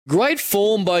Great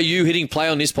form by you hitting play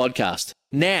on this podcast.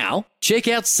 Now, check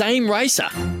out Same Racer,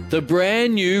 the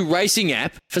brand new racing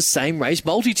app for same race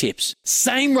multi-tips.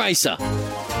 Same Racer.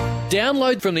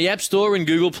 Download from the App Store and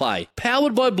Google Play.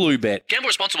 Powered by Bluebet. Gamble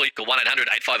responsibly. Call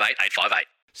 1-800-858-858.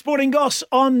 Sporting Goss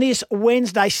on this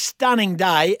Wednesday, stunning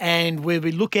day, and where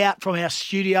we look out from our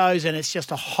studios and it's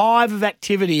just a hive of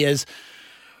activity as,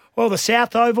 well, the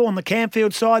South Oval on the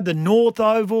Campfield side, the North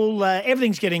Oval,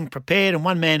 everything's getting prepared, and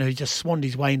one man who just swanned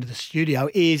his way into the studio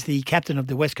is the captain of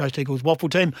the West Coast Eagles waffle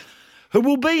team, who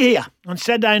will be here on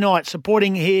Saturday night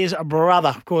supporting his brother,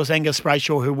 of course, Angus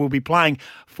Brayshaw, who will be playing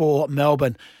for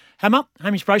Melbourne. Hammer,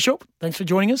 Hamish Brayshaw, thanks for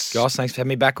joining us. Guys, thanks for having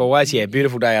me back always. Yeah,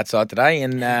 beautiful day outside today,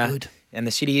 and good. And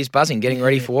the city is buzzing, getting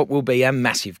ready for what will be a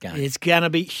massive game. It's going to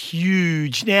be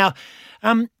huge. Now,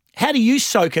 how do you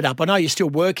soak it up? I know you're still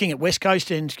working at West Coast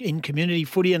and in community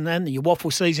footy, and then your waffle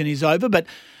season is over, but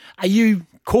are you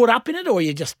caught up in it, or are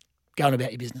you just going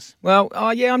about your business? Well,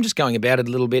 I'm just going about it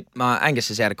a little bit.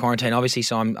 Angus is out of quarantine, obviously,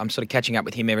 so I'm sort of catching up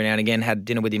with him every now and again. Had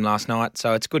dinner with him last night,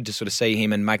 so it's good to sort of see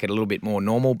him and make it a little bit more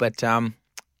normal. But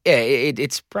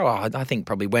it's I think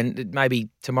probably maybe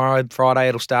tomorrow, Friday,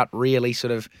 it'll start really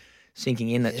sort of sinking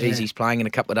in that he's playing in a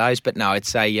couple of days. But no,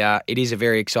 it is a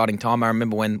very exciting time. I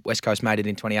remember when West Coast made it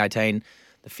in 2018,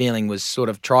 the feeling was sort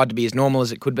of tried to be as normal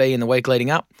as it could be in the week leading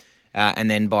up.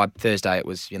 And then by Thursday, it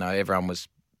was, everyone was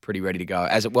pretty ready to go.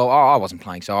 I wasn't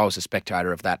playing, so I was a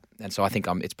spectator of that. And so I think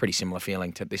it's pretty similar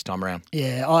feeling to this time around.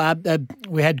 Yeah,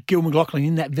 we had Gil McLaughlin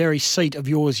in that very seat of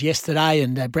yours yesterday,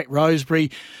 and Brett Roseberry.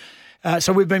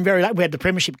 So we've been very lucky. We had the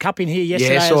Premiership Cup in here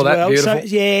yesterday as well. Yeah, saw that.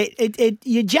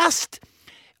 Beautiful.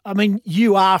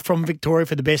 You are from Victoria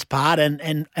for the best part,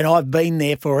 and I've been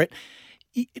there for it.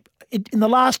 In the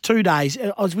last 2 days,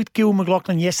 I was with Gil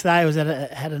McLaughlin yesterday.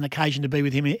 I had an occasion to be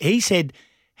with him. He said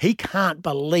he can't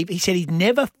believe. He said he's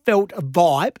never felt a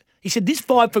vibe. He said this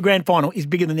vibe for grand final is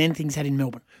bigger than anything's had in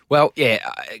Melbourne. Well, yeah,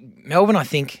 Melbourne. I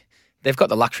think they've got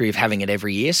the luxury of having it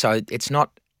every year, so it's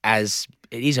not as.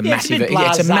 It is a massive.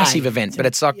 It's a massive event, but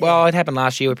it's like, well, it happened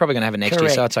last year. We're probably going to have it next year,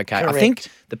 so it's okay. Correct. I think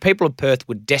the people of Perth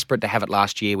were desperate to have it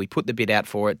last year. We put the bid out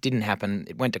for it. Didn't happen.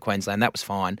 It went to Queensland. That was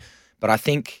fine. But I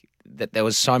think that there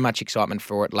was so much excitement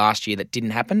for it last year that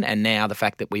didn't happen, and now the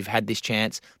fact that we've had this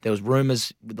chance, there was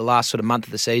rumours the last sort of month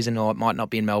of the season, or it might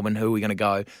not be in Melbourne. Who are we going to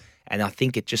go? And I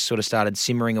think it just sort of started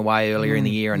simmering away earlier in the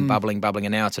year and bubbling,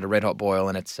 and now it's at a red hot boil,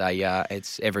 and it's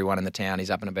everyone in the town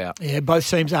is up and about. Yeah, both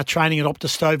teams are training at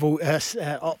Optus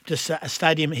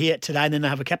Stadium here today, and then they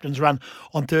have a captain's run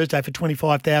on Thursday for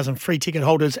 25,000 free ticket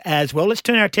holders as well. Let's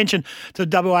turn our attention to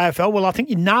the WAFL. Well, I think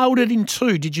you nailed it in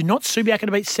two. Did you not? Subiaco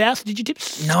to beat South. Did you tip?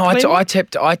 No, I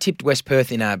tipped West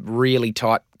Perth in a really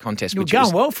tight contest. You were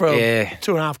going well for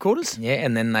 2.5 quarters. Yeah,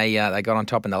 and then they got on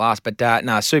top in the last. But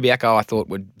Subiaco I thought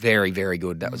were very, very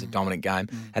good. That was a dominant game.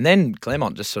 And then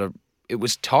Claremont just sort of, it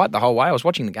was tight the whole way. I was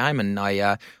watching the game and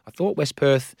I thought West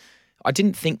Perth, I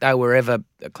didn't think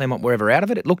Claremont were ever out of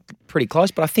it. It looked pretty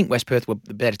close, but I think West Perth were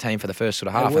the better team for the first sort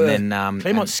of half. And then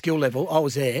Claremont's skill level, I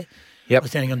was there. Yep. I was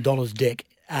standing on Dollar's deck.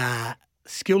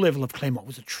 Skill level of Claremont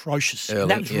was atrocious. Early,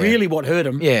 and that was really what hurt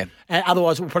them. Yeah.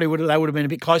 Otherwise, they would have been a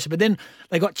bit closer. But then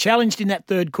they got challenged in that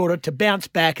third quarter to bounce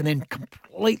back and then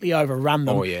completely overrun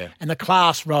them. Oh, yeah. And the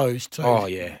class rose too. Oh,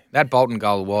 yeah. That Bolton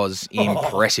goal was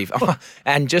impressive.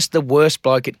 And just the worst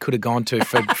bloke it could have gone to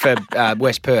for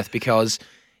West Perth, because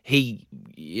he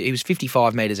was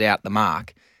 55 metres out the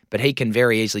mark. But he can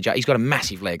very easily, he's got a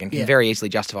massive leg and can very easily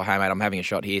justify, hey, mate, I'm having a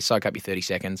shot here, soak up your 30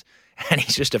 seconds. And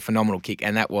he's just a phenomenal kick.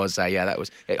 And that was, I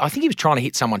think he was trying to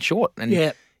hit someone short. And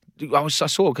I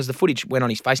saw because the footage went on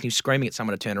his face and he was screaming at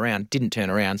someone to turn around, didn't turn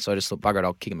around. So I just thought, bugger it,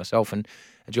 I'll kick it myself. And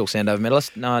a dual Sandover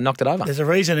medalist knocked it over. There's a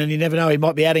reason, and you never know, he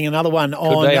might be adding another one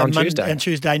on Tuesday. And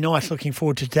Tuesday night. Looking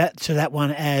forward to that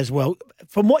one as well.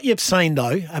 From what you've seen,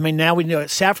 though, I mean, now we know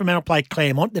South Fremantle played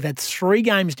Claremont. They've had 3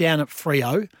 games down at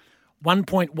Freo.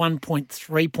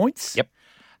 1.3 points. Yep.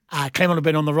 Claremont have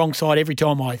been on the wrong side every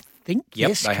time, I think. Yep,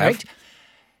 yes, they correct. have.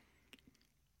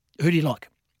 Who do you like?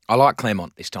 I like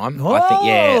Claremont this time. Oh.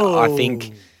 I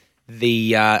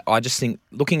just think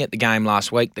looking at the game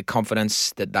last week, the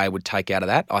confidence that they would take out of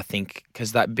that, I think,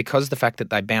 because the fact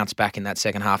that they bounced back in that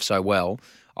second half so well,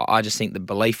 I just think the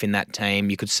belief in that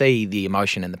team, you could see the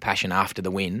emotion and the passion after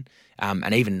the win,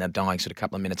 and even the dying sort of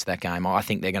couple of minutes of that game. I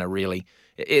think they're going to really.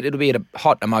 It'll be a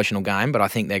hot, emotional game, but I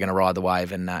think they're going to ride the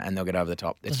wave and they'll get over the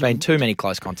top. It's been too many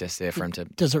close contests there for him to.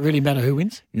 Does it really matter who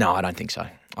wins? No, I don't think so.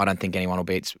 I don't think anyone will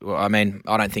beat. I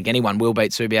don't think anyone will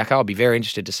beat Subiaco. I'll be very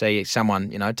interested to see someone,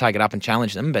 take it up and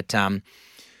challenge them. But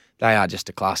They are just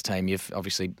a class team. You've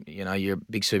obviously, you're a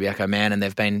big Subiaco man, and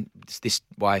they've been this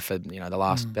way for the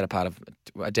last better part of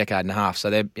a decade and a half. So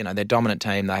they're dominant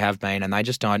team. They have been, and they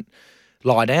just don't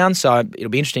lie down. So it'll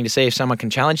be interesting to see if someone can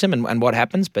challenge them and what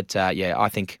happens. But I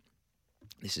think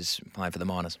this is playing for the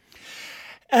Miners.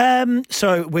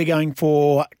 So we're going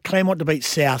for Claremont to beat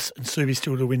South and Subi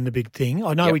still to win the big thing.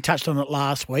 I know we touched on it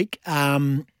last week.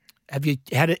 Have you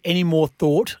had any more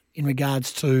thought in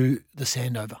regards to the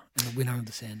Sandover and the winner of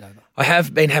the Sandover? I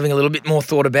have been having a little bit more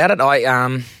thought about it.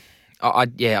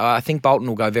 I think Bolton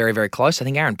will go very, very close. I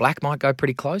think Aaron Black might go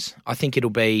pretty close. I think it'll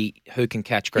be who can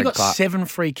catch Greg Clark. Clark. 7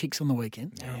 free kicks on the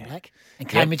weekend, Aaron Black. And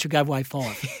Kane Mitchell gave away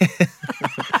 5.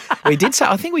 I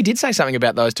think we did say something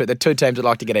about those two, the two teams that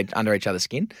like to get under each other's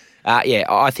skin.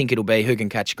 I think it'll be who can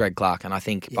catch Greg Clark, and I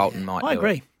think Bolton might do it. I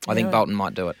agree. I think Bolton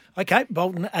might do it. Okay,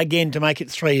 Bolton, again, to make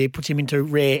it 3, it puts him into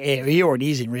rare area, or it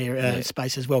is in rare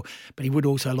space as well, but he would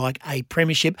also like a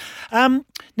premiership.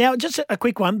 Now, just a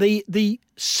quick one. The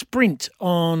sprint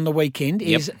on the weekend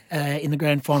is in the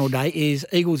grand final day is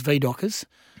Eagles v Dockers.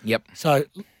 Yep. So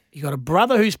you've got a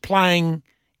brother who's playing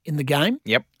in the game.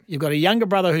 Yep. You've got a younger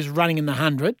brother who's running in the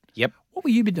 100. Yep. What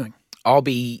will you be doing? I'll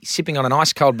be sipping on an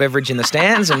ice-cold beverage in the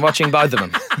stands and watching both of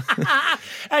them.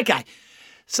 Okay.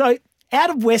 So out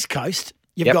of West Coast,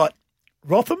 you've got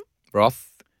Rotham,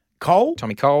 Cole,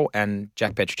 Tommy Cole, and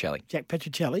Jack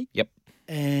Petruccelli. Yep.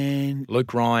 And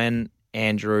Luke Ryan,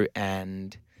 Andrew,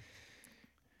 and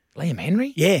Liam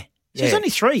Henry? Yeah. So it's only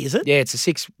 3, is it? Yeah, it's a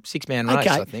six-man race,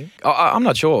 I think. I'm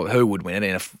not sure who would win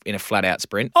it in a flat-out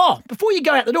sprint. Oh, before you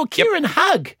go out the door, Kieran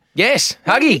Hugg. Yes,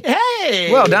 Huggy.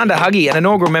 Hey. Well done to Huggy, an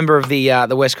inaugural member of the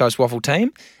West Coast Waffle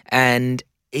team. And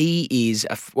he is,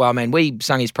 we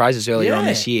sung his praises earlier on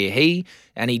this year. He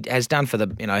has done for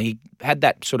he had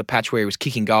that sort of patch where he was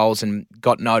kicking goals and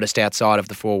got noticed outside of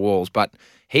the 4 walls. But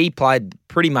he played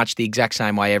pretty much the exact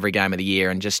same way every game of the year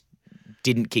and just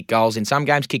didn't kick goals. In some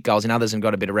games, kick goals in others and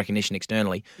got a bit of recognition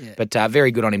externally. Yeah. But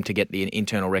very good on him to get the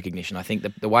internal recognition. I think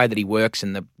the way that he works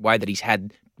and the way that he's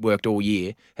had worked all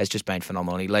year has just been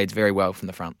phenomenal. He leads very well from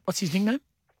the front. What's his nickname?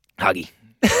 Huggy.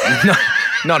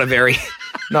 not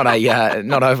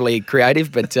overly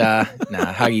creative, but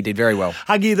Huggy did very well.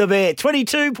 Huggy the Bear.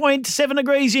 22.7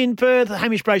 degrees in Perth.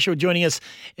 Hamish Brayshaw joining us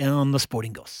on the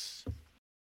Sporting Goss.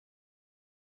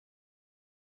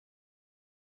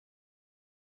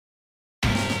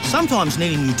 Sometimes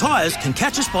needing new tyres can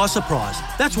catch us by surprise.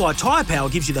 That's why Tyre Power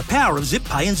gives you the power of Zip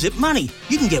Pay and Zip Money.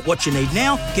 You can get what you need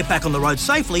now, get back on the road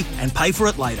safely and pay for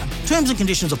it later. Terms and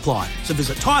conditions apply. So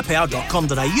visit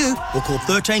tyrepower.com.au or call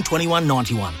 13 21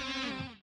 91.